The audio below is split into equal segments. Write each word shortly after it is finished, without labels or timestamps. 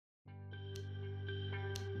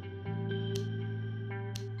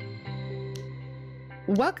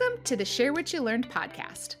Welcome to the Share What You Learned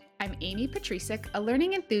podcast. I'm Amy Patricic, a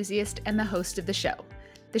learning enthusiast and the host of the show.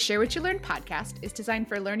 The Share What You Learned podcast is designed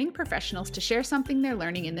for learning professionals to share something they're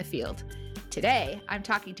learning in the field. Today, I'm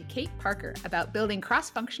talking to Kate Parker about building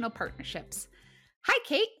cross-functional partnerships. Hi,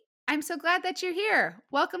 Kate. I'm so glad that you're here.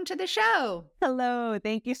 Welcome to the show. Hello.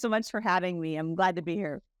 Thank you so much for having me. I'm glad to be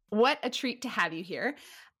here. What a treat to have you here.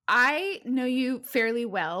 I know you fairly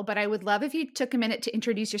well, but I would love if you took a minute to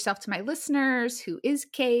introduce yourself to my listeners. Who is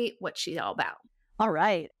Kate? What's she all about? All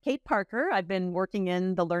right. Kate Parker. I've been working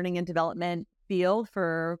in the learning and development field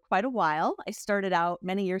for quite a while. I started out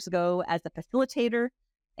many years ago as a facilitator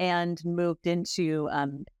and moved into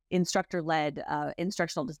instructor-led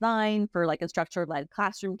instructional design for instructor-led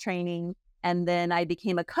classroom training. And then I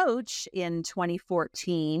became a coach in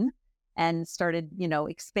 2014 and started,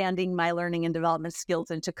 expanding my learning and development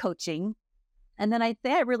skills into coaching. And then I'd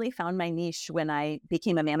say I really found my niche when I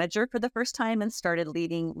became a manager for the first time and started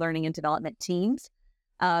leading learning and development teams.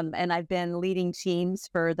 And I've been leading teams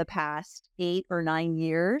for the past 8 or 9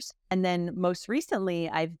 years. And then most recently,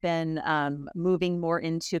 I've been moving more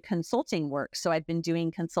into consulting work. So I've been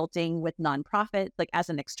doing consulting with nonprofits, as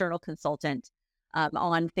an external consultant,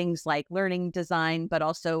 on things like learning design, but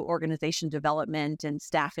also organization development and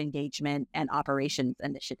staff engagement and operations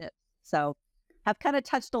initiatives. So I've kind of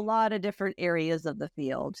touched a lot of different areas of the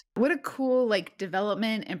field. What a cool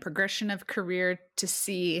development and progression of career to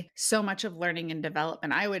see so much of learning and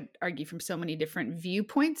development. I would argue from so many different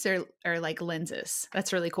viewpoints or lenses.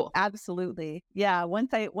 That's really cool. Absolutely. Yeah.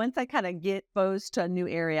 Once I kind of get exposed to a new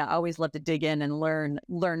area, I always love to dig in and learn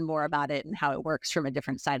more about it and how it works from a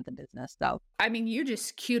different side of the business. So I mean, you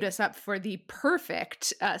just queued us up for the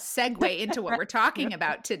perfect segue into what we're talking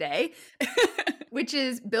about today, which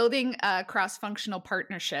is building cross-functional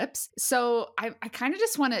partnerships. So I kind of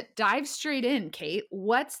just want to dive straight in, Kate.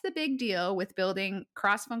 What's the big deal with building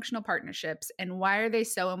cross-functional partnerships and why are they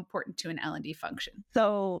so important to an L&D function?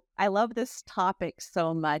 So I love this topic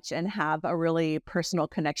so much and have a really personal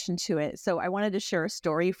connection to it. So I wanted to share a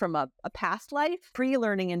story from a past life,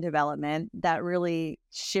 pre-learning and development, that really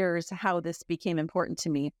shares how this became important to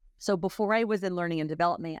me. So before I was in learning and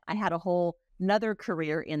development, I had a whole another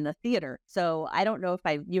career in the theater. So I don't know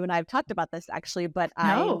if you and I have talked about this actually, but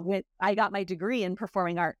No. I got my degree in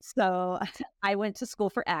performing arts. So I went to school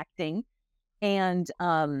for acting. And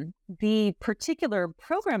the particular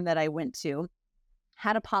program that I went to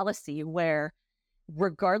had a policy where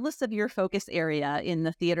regardless of your focus area in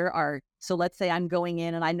the theater art, so let's say I'm going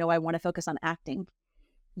in and I know I want to focus on acting,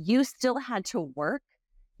 you still had to work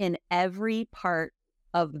in every part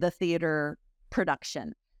of the theater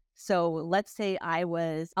production. So let's say I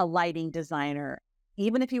was a lighting designer.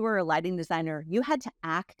 Even if you were a lighting designer, you had to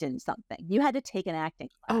act in something. You had to take an acting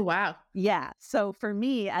class. Oh, wow. Yeah. So for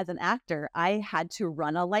me as an actor, I had to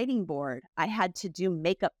run a lighting board. I had to do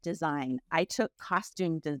makeup design. I took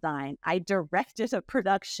costume design. I directed a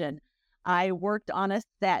production. I worked on a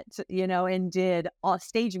set, and did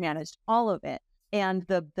stage managed all of it. And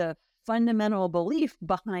the fundamental belief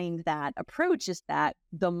behind that approach is that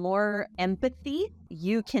the more empathy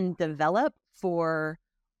you can develop for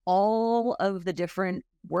all of the different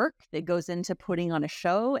work that goes into putting on a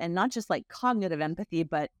show, and not just cognitive empathy,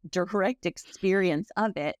 but direct experience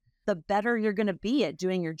of it, the better you're going to be at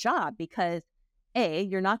doing your job. Because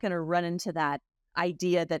you're not going to run into that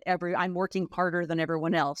idea that I'm working harder than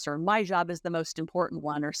everyone else, or my job is the most important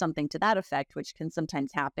one, or something to that effect, which can sometimes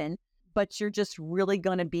happen. But you're just really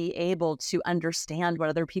going to be able to understand what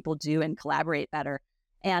other people do and collaborate better.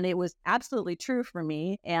 And it was absolutely true for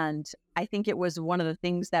me. And I think it was one of the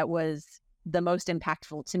things that was the most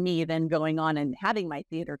impactful to me then going on and having my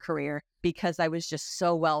theater career, because I was just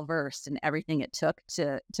so well versed in everything it took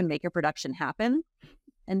to make a production happen.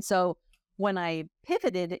 And so when I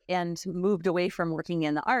pivoted and moved away from working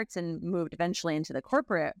in the arts and moved eventually into the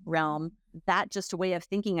corporate realm, that just way of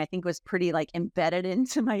thinking, I think, was pretty embedded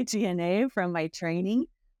into my DNA from my training,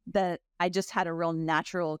 that I just had a real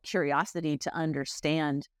natural curiosity to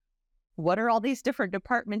understand what are all these different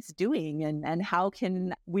departments doing and how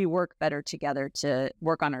can we work better together to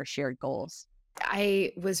work on our shared goals.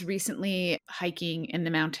 I was recently hiking in the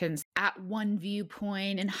mountains at one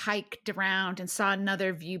viewpoint and hiked around and saw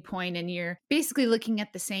another viewpoint. And you're basically looking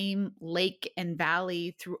at the same lake and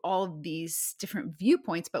valley through all of these different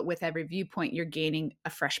viewpoints. But with every viewpoint, you're gaining a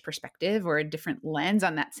fresh perspective or a different lens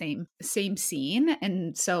on that same scene.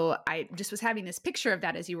 And so I just was having this picture of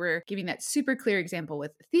that as you were giving that super clear example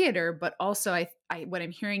with theater. But also, I what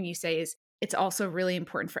I'm hearing you say is it's also really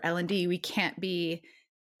important for L&D. We can't be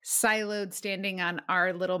siloed standing on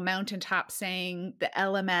our little mountaintop saying the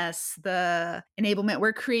LMS, the enablement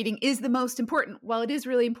we're creating is the most important. While it is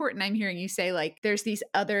really important, I'm hearing you say like there's these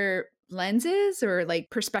other lenses or like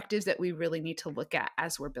perspectives that we really need to look at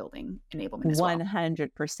as we're building enablement as well.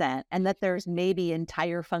 100%. And that there's maybe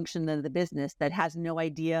entire function of the business that has no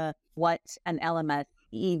idea what an LMS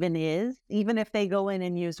even is, even if they go in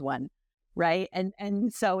and use one. Right.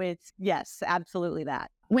 And so it's, yes, absolutely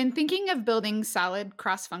that. When thinking of building solid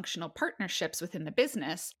cross-functional partnerships within the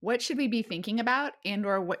business, what should we be thinking about and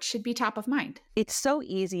or what should be top of mind? It's so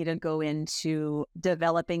easy to go into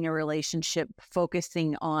developing a relationship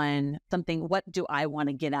focusing on something. What do I want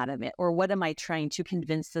to get out of it? Or what am I trying to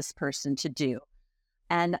convince this person to do?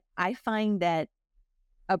 And I find that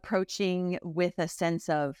approaching with a sense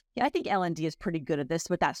of, I think L&D is pretty good at this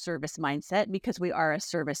with that service mindset because we are a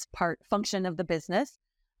service function of the business.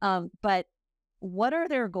 But what are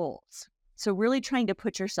their goals? So really trying to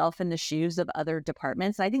put yourself in the shoes of other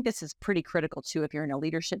departments. I think this is pretty critical too if you're in a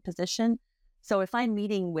leadership position. So if I'm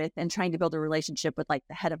meeting with and trying to build a relationship with like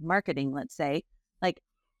the head of marketing, let's say, like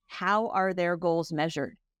how are their goals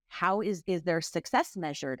measured? How is their success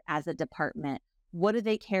measured as a department? What do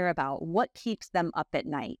they care about? What keeps them up at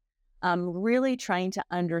night? Really trying to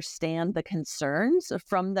understand the concerns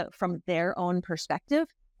from their own perspective,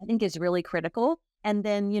 I think is really critical. And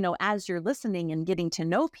then, as you're listening and getting to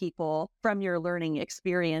know people from your learning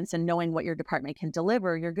experience and knowing what your department can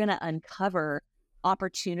deliver, you're going to uncover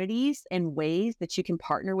opportunities and ways that you can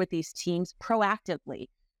partner with these teams proactively.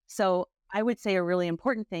 So I would say a really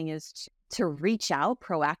important thing is to reach out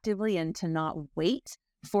proactively and to not wait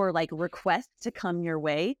for like requests to come your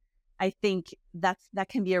way. I think that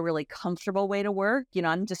can be a really comfortable way to work.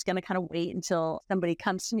 I'm just going to kind of wait until somebody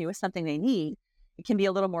comes to me with something they need. It can be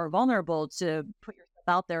a little more vulnerable to put yourself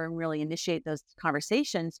out there and really initiate those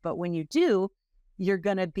conversations. But when you do, you're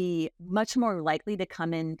going to be much more likely to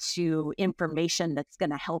come into information that's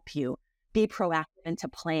going to help you be proactive and to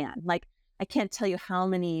plan. Like, I can't tell you how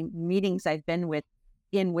many meetings I've been with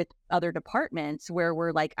other departments where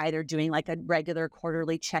we're like either doing like a regular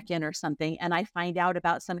quarterly check-in or something. And I find out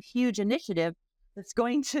about some huge initiative that's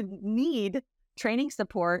going to need training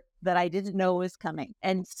support that I didn't know was coming.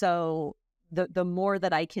 And so the more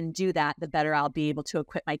that I can do that, the better I'll be able to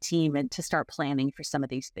equip my team and to start planning for some of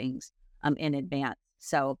these things in advance.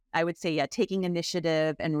 So I would say, taking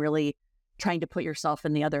initiative and really trying to put yourself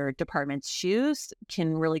in the other department's shoes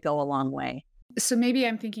can really go a long way. So maybe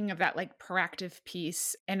I'm thinking of that like proactive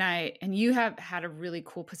piece, and you have had a really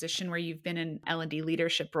cool position where you've been in L&D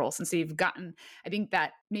leadership roles, and so you've gotten, I think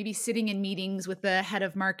that maybe sitting in meetings with the head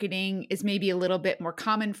of marketing is maybe a little bit more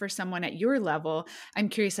common for someone at your level. I'm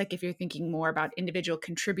curious, like if you're thinking more about individual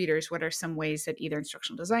contributors, what are some ways that either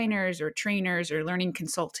instructional designers or trainers or learning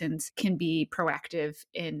consultants can be proactive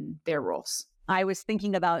in their roles? I was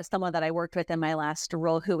thinking about someone that I worked with in my last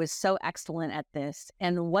role who was so excellent at this.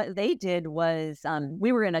 And what they did was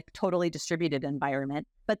we were in a totally distributed environment,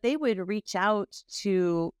 but they would reach out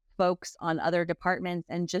to folks on other departments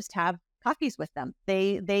and just have coffees with them.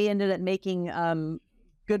 They ended up making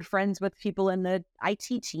good friends with people in the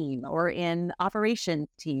IT team or in operations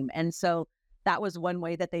team. And so that was one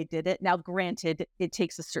way that they did it. Now, granted, it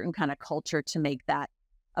takes a certain kind of culture to make that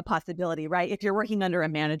a possibility, right? If you're working under a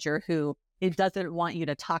manager who it doesn't want you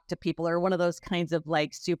to talk to people or one of those kinds of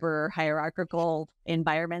like super hierarchical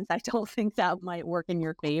environments, I don't think that might work in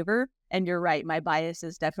your favor. And you're right, my bias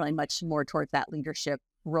is definitely much more towards that leadership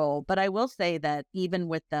role. But I will say that even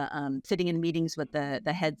with the sitting in meetings with the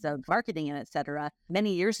heads of marketing and et cetera,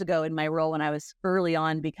 many years ago in my role when I was early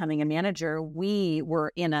on becoming a manager,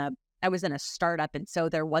 I was in a startup. And so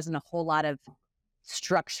there wasn't a whole lot of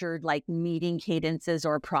structured like meeting cadences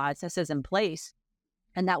or processes in place.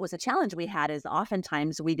 And that was a challenge we had, is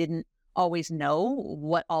oftentimes we didn't always know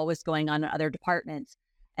what all was going on in other departments.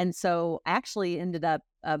 And so I actually ended up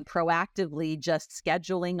proactively just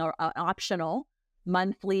scheduling an optional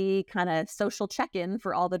monthly kind of social check-in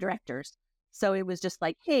for all the directors. So it was just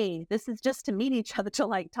like, hey, this is just to meet each other, to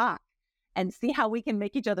like talk and see how we can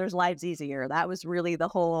make each other's lives easier. That was really the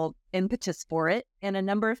whole impetus for it. And a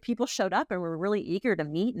number of people showed up and were really eager to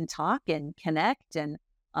meet and talk and connect and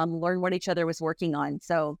learn what each other was working on.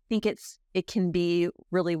 So I think it can be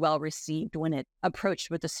really well received when it approached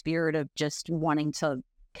with the spirit of just wanting to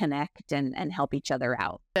connect and help each other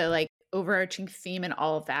out. The like overarching theme in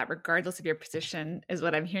all of that, regardless of your position, is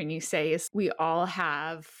what I'm hearing you say is we all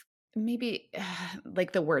have maybe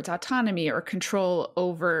like the words autonomy or control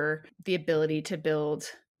over the ability to build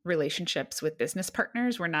relationships with business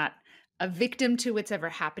partners. We're not a victim to what's ever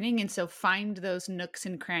happening. And so find those nooks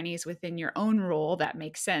and crannies within your own role that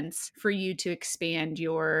make sense for you to expand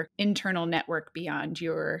your internal network beyond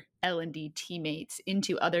your L&D teammates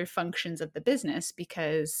into other functions of the business,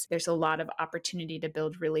 because there's a lot of opportunity to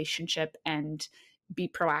build relationship and be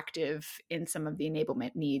proactive in some of the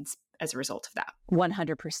enablement needs as a result of that.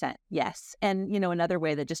 100%. Yes. And, another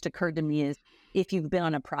way that just occurred to me is if you've been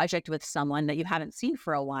on a project with someone that you haven't seen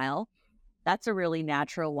for a while, that's a really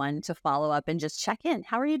natural one to follow up and just check in.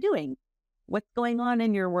 How are you doing? What's going on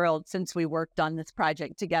in your world since we worked on this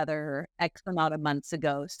project together X amount of months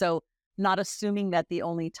ago? So not assuming that the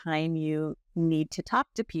only time you need to talk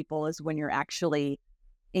to people is when you're actually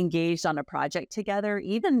engaged on a project together.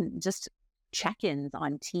 Even just check-ins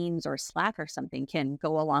on Teams or Slack or something can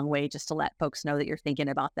go a long way just to let folks know that you're thinking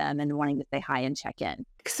about them and wanting to say hi and check in.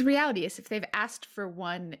 Because the reality is, if they've asked for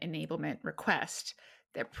one enablement request,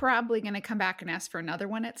 they're probably going to come back and ask for another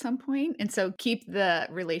one at some point. And so keep the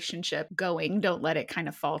relationship going. Don't let it kind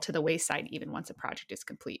of fall to the wayside even once a project is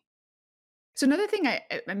complete. So another thing,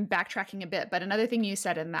 I'm backtracking a bit, but another thing you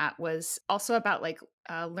said in that was also about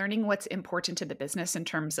learning what's important to the business in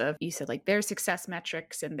terms of, you said their success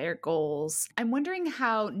metrics and their goals. I'm wondering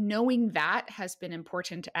how knowing that has been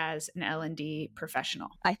important as an L&D professional.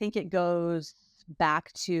 I think it goes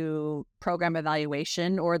back to program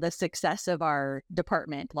evaluation or the success of our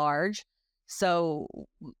department large. So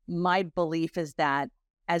my belief is that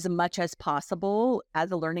as much as possible, as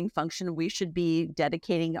a learning function, we should be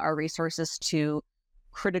dedicating our resources to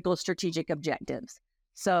critical strategic objectives.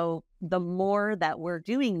 So the more that we're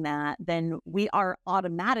doing that, then we are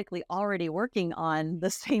automatically already working on the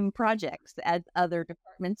same projects as other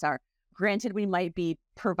departments are. Granted, we might be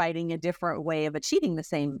providing a different way of achieving the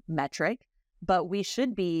same metric, but we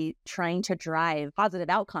should be trying to drive positive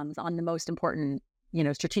outcomes on the most important,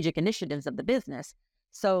 strategic initiatives of the business.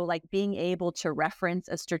 So being able to reference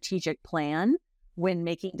a strategic plan when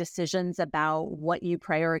making decisions about what you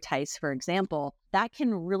prioritize, for example, that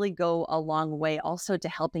can really go a long way also to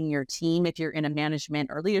helping your team, if you're in a management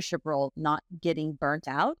or leadership role, not getting burnt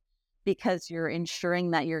out, because you're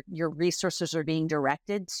ensuring that your resources are being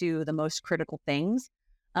directed to the most critical things.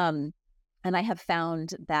 And I have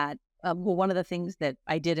found that one of the things that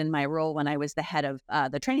I did in my role when I was the head of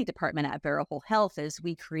the training department at Vera Whole Health is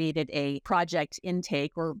we created a project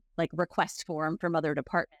intake or request form from other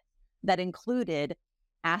departments that included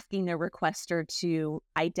asking the requester to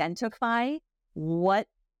identify what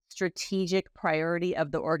strategic priority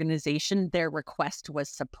of the organization their request was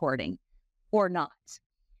supporting or not.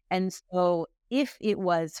 And so if it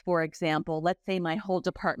was, for example, let's say my whole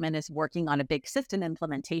department is working on a big system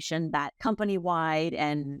implementation that company-wide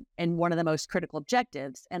and one of the most critical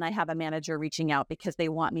objectives, and I have a manager reaching out because they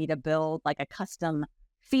want me to build a custom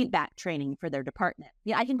feedback training for their department.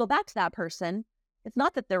 Yeah, I can go back to that person. It's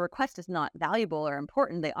not that their request is not valuable or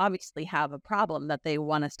important. They obviously have a problem that they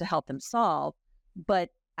want us to help them solve. But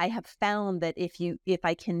I have found that if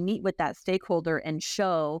I can meet with that stakeholder and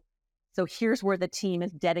show, so here's where the team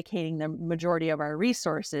is dedicating the majority of our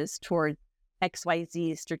resources toward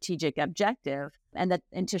XYZ strategic objective,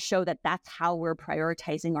 and to show that that's how we're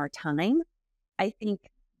prioritizing our time, I think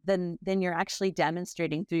then you're actually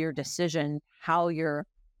demonstrating through your decision how you're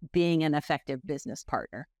being an effective business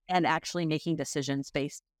partner and actually making decisions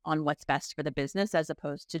based on what's best for the business, as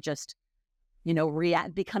opposed to just,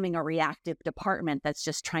 becoming a reactive department that's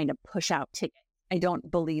just trying to push out tickets. I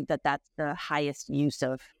don't believe that that's the highest use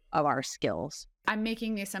of our skills. I'm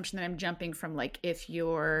making the assumption that I'm jumping from if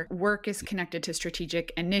your work is connected to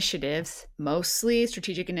strategic initiatives, mostly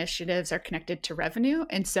strategic initiatives are connected to revenue.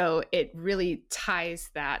 And so it really ties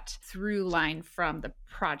that through line from the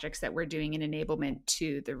projects that we're doing in enablement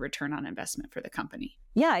to the return on investment for the company.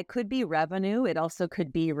 Yeah, it could be revenue. It also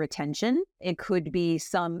could be retention. It could be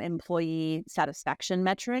some employee satisfaction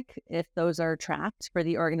metric, if those are tracked for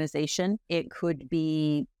the organization. It could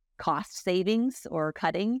be cost savings or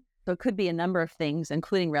cutting. So it could be a number of things,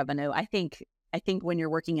 including revenue. I think when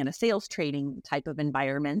you're working in a sales training type of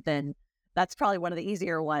environment, then that's probably one of the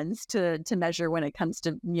easier ones to measure when it comes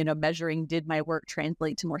to, measuring, did my work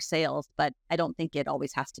translate to more sales? But I don't think it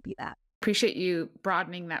always has to be that. Appreciate you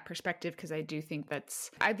broadening that perspective, because I do think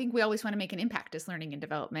I think we always want to make an impact as learning and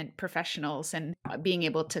development professionals, and being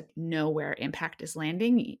able to know where impact is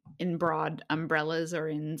landing in broad umbrellas or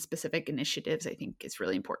in specific initiatives, I think is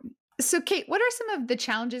really important. So Kate, what are some of the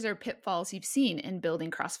challenges or pitfalls you've seen in building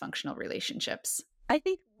cross-functional relationships? I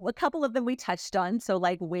think a couple of them we touched on. So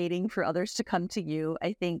waiting for others to come to you.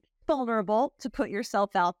 I think vulnerable to put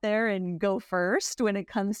yourself out there and go first when it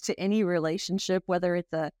comes to any relationship, whether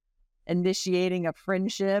it's a initiating a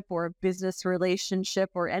friendship or a business relationship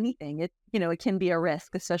or anything. It can be a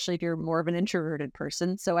risk, especially if you're more of an introverted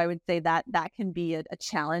person. So I would say that that can be a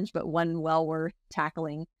challenge, but one well worth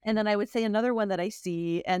tackling. And then I would say another one that I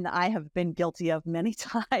see, and I have been guilty of many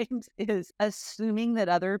times, is assuming that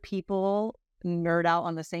other people nerd out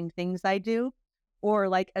on the same things I do, or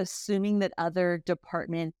like assuming that other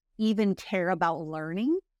departments even care about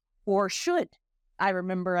learning or should. I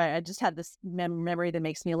remember I just had this memory that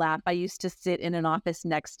makes me laugh. I used to sit in an office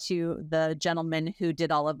next to the gentleman who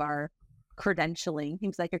did all of our credentialing. He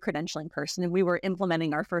was like a credentialing person, and we were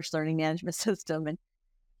implementing our first learning management system. And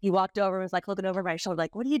he walked over and was like looking over my shoulder,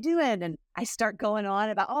 like, "What are you doing?" And I start going on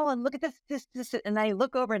about, "Oh, and look at this." And I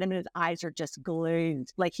look over at him and his eyes are just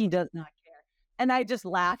glazed, like he does not care. And I just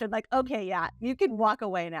laughed and like, "Okay, yeah, you can walk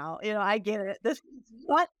away now. I get it. This is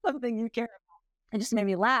not something you care about." It just made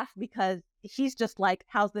me laugh because he's just like,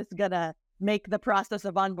 "How's this gonna make the process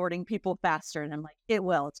of onboarding people faster?" And I'm like, "It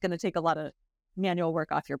will. It's going to take a lot of manual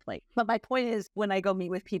work off your plate." But my point is, when I go meet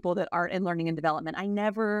with people that aren't in learning and development,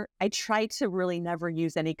 I try to really never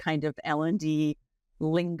use any kind of L&D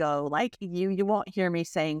lingo. Like you won't hear me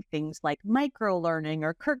saying things like micro learning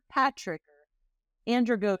or Kirkpatrick or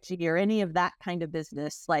andragogy or any of that kind of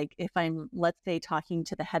business. Like if I'm, let's say, talking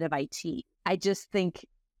to the head of IT, I just think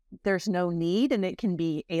there's no need, and it can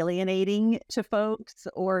be alienating to folks,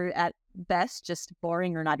 or at best just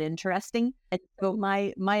boring or not interesting. And so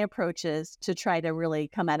my approach is to try to really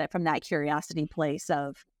come at it from that curiosity place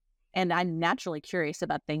of, and I'm naturally curious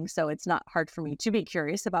about things, so it's not hard for me to be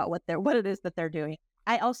curious about what it is that they're doing.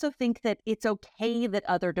 I also think that it's okay that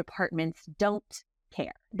other departments don't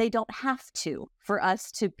care. They don't have to for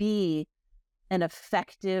us to be an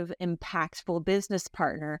effective, impactful business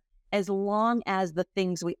partner, as long as the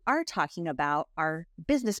things we are talking about are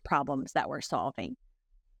business problems that we're solving,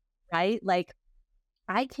 right? Like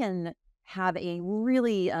I can have a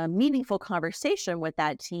really meaningful conversation with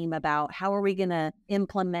that team about how are we going to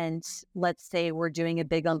implement, let's say we're doing a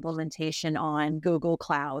big implementation on Google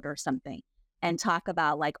Cloud or something, and talk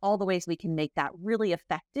about like all the ways we can make that really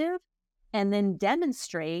effective, and then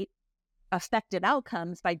demonstrate effective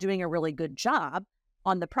outcomes by doing a really good job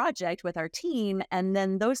on the project with our team. And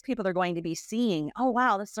then those people are going to be seeing, "Oh,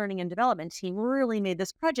 wow, this learning and development team really made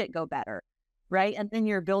this project go better," right? And then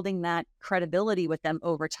you're building that credibility with them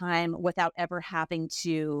over time without ever having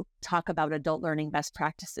to talk about adult learning best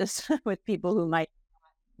practices with people who might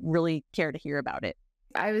really care to hear about it.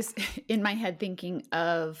 I was in my head thinking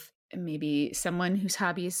of maybe someone whose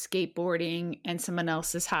hobby is skateboarding and someone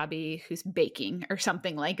else's hobby who's baking or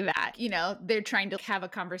something like that. They're trying to have a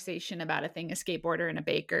conversation about a thing, a skateboarder and a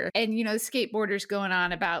baker. And, the skateboarder's going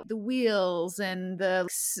on about the wheels and the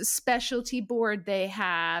specialty board they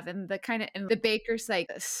have and and the baker's like,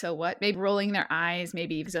 "So what?" Maybe rolling their eyes,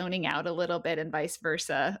 maybe zoning out a little bit, and vice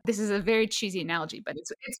versa. This is a very cheesy analogy, but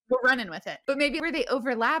we're running with it. But maybe where they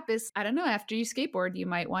overlap is, I don't know, after you skateboard, you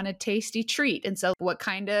might want a tasty treat. And so what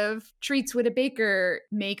kind of treats would a baker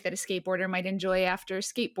make that a skateboarder might enjoy after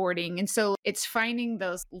skateboarding? And so it's finding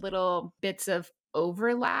those little bits of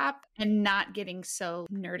overlap and not getting so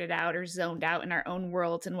nerded out or zoned out in our own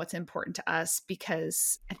worlds and what's important to us,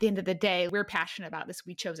 because at the end of the day, we're passionate about this.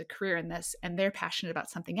 We chose a career in this, and they're passionate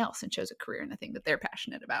about something else and chose a career in the thing that they're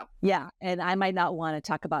passionate about. Yeah. And I might not want to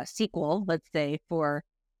talk about SQL, let's say, for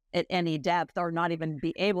at any depth, or not even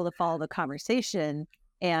be able to follow the conversation.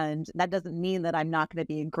 And that doesn't mean that I'm not going to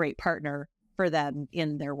be a great partner for them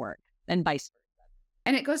in their work, and vice versa.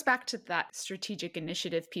 And it goes back to that strategic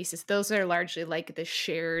initiative pieces. Those are largely like the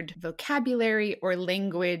shared vocabulary or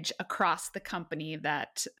language across the company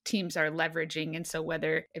that teams are leveraging. And so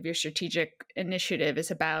whether if your strategic initiative is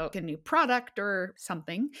about a new product or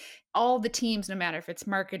something, all the teams, no matter if it's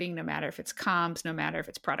marketing, no matter if it's comms, no matter if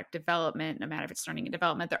it's product development, no matter if it's learning and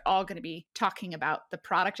development, they're all going to be talking about the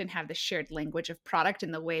product and have the shared language of product,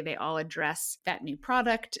 and the way they all address that new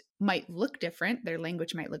product might look different. Their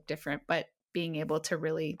language might look different, but being able to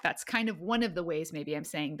really, that's kind of one of the ways maybe I'm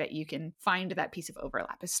saying that you can find that piece of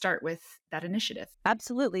overlap, is start with that initiative.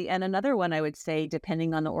 Absolutely. And another one I would say,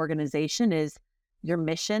 depending on the organization, is your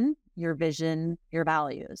mission, your vision, your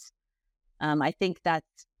values. I think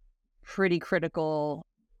that's pretty critical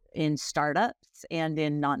in startups and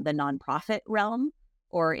in the nonprofit realm,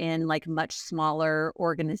 or in like much smaller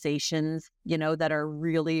organizations, that are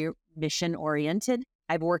really mission oriented.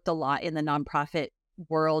 I've worked a lot in the nonprofit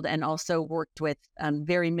world and also worked with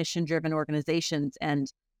very mission-driven organizations.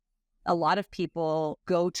 And a lot of people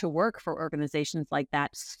go to work for organizations like that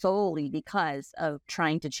solely because of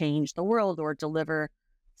trying to change the world or deliver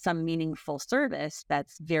some meaningful service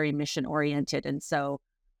that's very mission-oriented. And so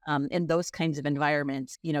in those kinds of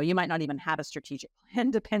environments, you might not even have a strategic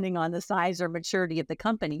plan depending on the size or maturity of the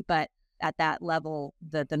company. But at that level,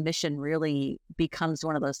 the mission really becomes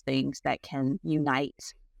one of those things that can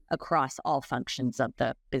unite across all functions of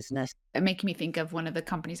the business. Making me think of one of the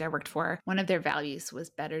companies I worked for. One of their values was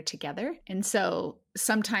better together. And so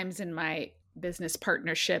sometimes in my business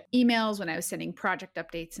partnership emails, when I was sending project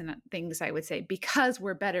updates and things, I would say, because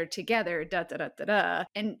we're better together, da, da, da, da, da,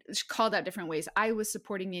 and called out different ways. I was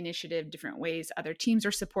supporting the initiative different ways. Other teams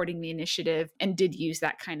are supporting the initiative, and did use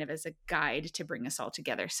that kind of as a guide to bring us all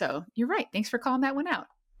together. So you're right. Thanks for calling that one out.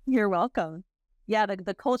 You're welcome. Yeah,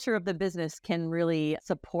 the culture of the business can really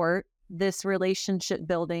support this relationship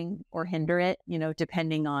building or hinder it,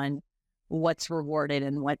 depending on what's rewarded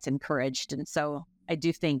and what's encouraged. And so I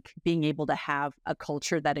do think being able to have a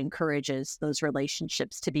culture that encourages those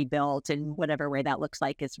relationships to be built in whatever way that looks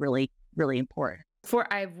like is really, really important.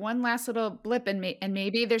 I have one last little blip, and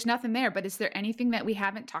maybe there's nothing there, but is there anything that we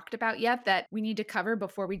haven't talked about yet that we need to cover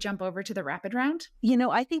before we jump over to the rapid round?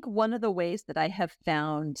 I think one of the ways that I have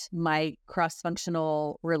found my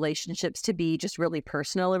cross-functional relationships to be just really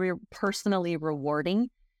personally rewarding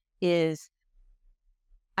is,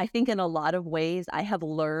 I think in a lot of ways, I have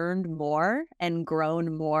learned more and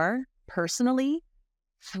grown more personally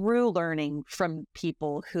through learning from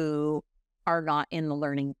people who are not in the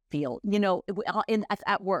learning field,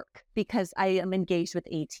 at work, because I am engaged with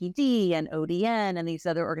ATD and ODN and these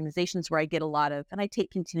other organizations where I get a lot of, and I take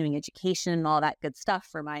continuing education and all that good stuff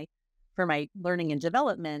for my learning and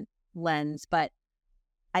development lens. But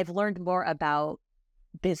I've learned more about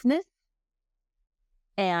business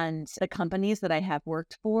and the companies that I have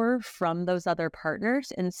worked for from those other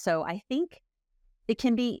partners. And so I think it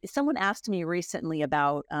can be, someone asked me recently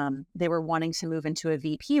about, they were wanting to move into a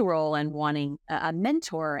VP role and wanting a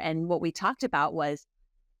mentor. And what we talked about was,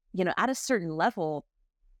 at a certain level,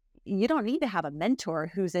 you don't need to have a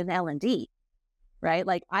mentor who's in L&D, right?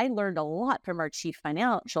 Like, I learned a lot from our chief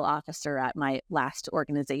financial officer at my last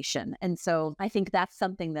organization. And so I think that's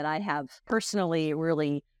something that I have personally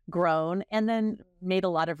really grown, and then made a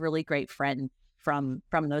lot of really great friends from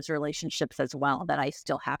those relationships as well that I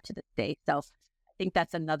still have to this day. So I think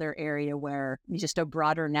that's another area where just a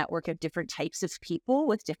broader network of different types of people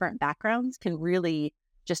with different backgrounds can really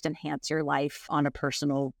just enhance your life on a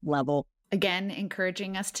personal level. Again,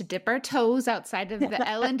 encouraging us to dip our toes outside of the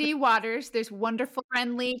L&D waters. There's wonderful,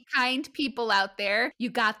 friendly, kind people out there. You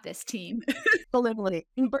got this, team. Absolutely.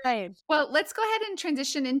 Brave. Well, let's go ahead and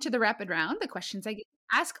transition into the rapid round, the questions I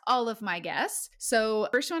ask all of my guests. So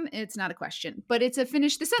first one, it's not a question, but it's a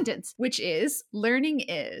finish the sentence, which is, learning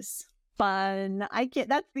is fun.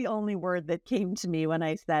 That's the only word that came to me when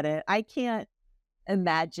I said it. I can't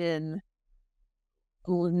imagine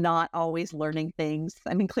not always learning things.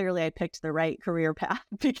 I mean, clearly I picked the right career path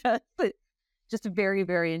because it's just very,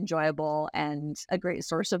 very enjoyable and a great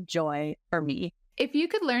source of joy for me. If you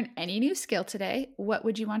could learn any new skill today, what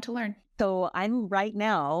would you want to learn? So I'm right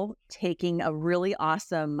now taking I'm working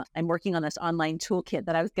on this online toolkit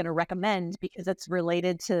that I was going to recommend because it's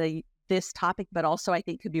related to this topic, but also I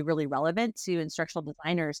think could be really relevant to instructional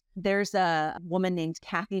designers. There's a woman named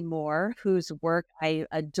Kathy Moore whose work I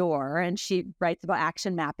adore, and she writes about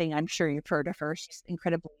action mapping. I'm sure you've heard of her. She's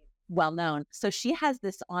incredibly well known. So she has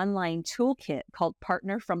this online toolkit called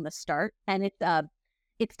Partner from the Start, and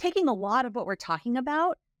it's taking a lot of what we're talking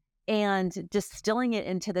about and distilling it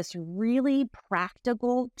into this really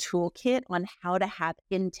practical toolkit on how to have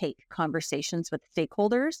intake conversations with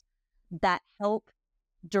stakeholders that help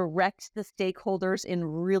direct the stakeholders in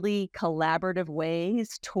really collaborative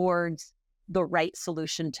ways towards the right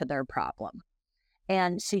solution to their problem.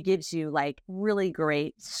 And she gives you like really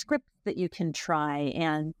great scripts that you can try,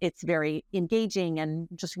 and it's very engaging and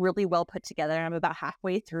just really well put together. I'm about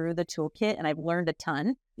halfway through the toolkit and I've learned a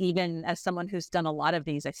ton. Even as someone who's done a lot of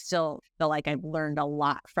these, I still feel like I've learned a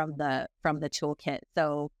lot from the toolkit.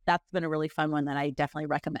 So that's been a really fun one that I definitely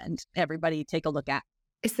recommend everybody take a look at.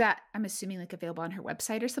 Is that, I'm assuming, like available on her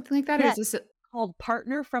website or something like that? Yeah, or is this called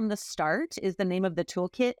Partner from the Start is the name of the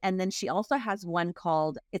toolkit. And then she also has one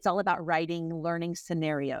called, it's all about writing learning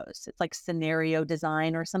scenarios. It's like scenario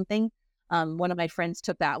design or something. One of my friends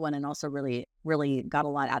took that one and also really, really got a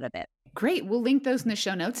lot out of it. Great. We'll link those in the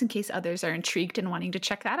show notes in case others are intrigued and wanting to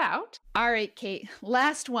check that out. All right, Kate,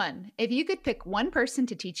 last one. If you could pick one person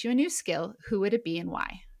to teach you a new skill, who would it be and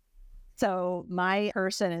why? So my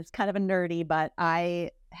person is kind of a nerdy, but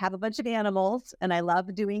I have a bunch of animals and I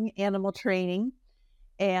love doing animal training.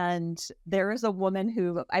 And there is a woman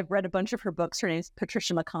who I've read a bunch of her books. Her name is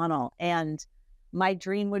Patricia McConnell. And My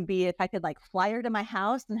dream would be if I could like fly her to my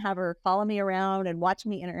house and have her follow me around and watch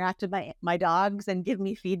me interact with my dogs and give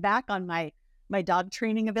me feedback on my dog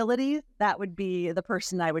training abilities. That would be the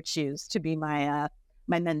person I would choose to be my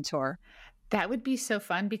mentor. That would be so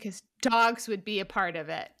fun because dogs would be a part of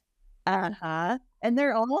it. Uh-huh. And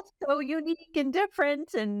they're all so unique and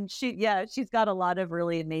different. And she's got a lot of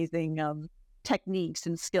really amazing techniques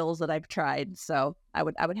and skills that I've tried. So I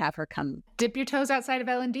would have her come. Dip your toes outside of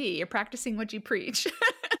L&D. You're practicing what you preach.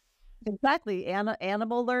 Exactly.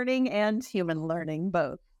 Animal learning and human learning,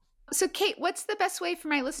 both. So, Kate, what's the best way for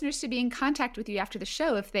my listeners to be in contact with you after the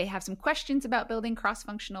show if they have some questions about building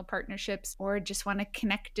cross-functional partnerships or just want to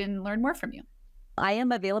connect and learn more from you? I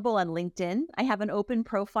am available on LinkedIn. I have an open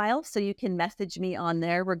profile, so you can message me on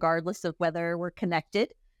there regardless of whether we're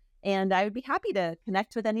connected. And I would be happy to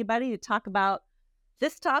connect with anybody to talk about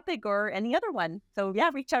this topic or any other one. So yeah,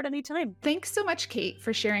 reach out anytime. Thanks so much, Kate,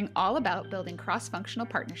 for sharing all about building cross-functional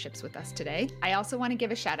partnerships with us today. I also want to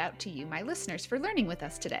give a shout out to you, my listeners, for learning with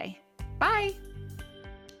us today. Bye.